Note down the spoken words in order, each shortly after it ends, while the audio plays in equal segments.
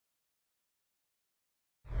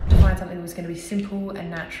something that was going to be simple and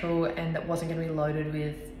natural and that wasn't going to be loaded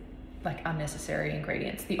with like unnecessary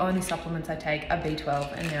ingredients. The only supplements I take are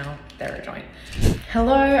B12 and now Therajoint.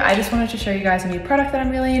 Hello, I just wanted to show you guys a new product that I'm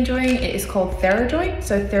really enjoying. It is called Therajoint.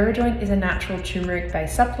 So Therajoint is a natural turmeric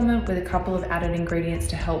based supplement with a couple of added ingredients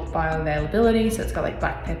to help bioavailability. So it's got like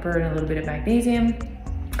black pepper and a little bit of magnesium.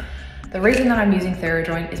 The reason that I'm using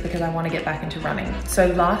Therajoint is because I want to get back into running. So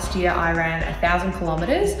last year I ran 1,000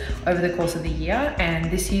 kilometers over the course of the year,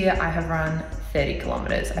 and this year I have run 30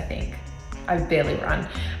 kilometers, I think. I've barely run.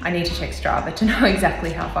 I need to check Strava to know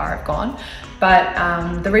exactly how far I've gone.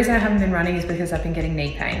 But the reason I haven't been running is because I've been getting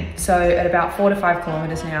knee pain. So at about 4 to 5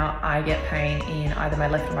 kilometers now, I get pain in either my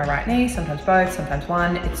left or my right knee, sometimes both, sometimes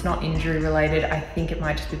one. It's not injury related. I think it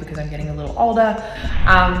might just be because I'm getting a little older.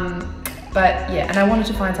 But yeah, and I wanted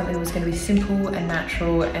to find something that was going to be simple and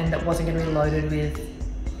natural and that wasn't going to be loaded with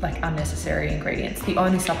like unnecessary ingredients. The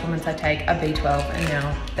only supplements I take are B12 and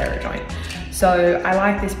now Therajoint. So I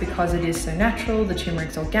like this because it is so natural. The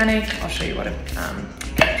turmeric's organic. I'll show you what it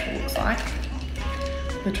actually looks like.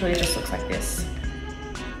 Literally it just looks like this.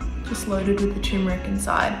 Just loaded with the turmeric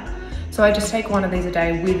inside. So I just take one of these a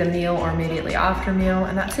day with a meal or immediately after a meal,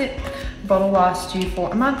 and that's it. The bottle lasts you for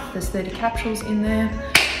a month. There's 30 capsules in there.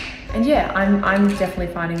 And yeah, I'm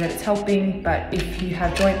definitely finding that it's helping, but if you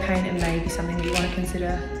have joint pain, it may be something that you want to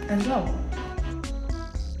consider as well.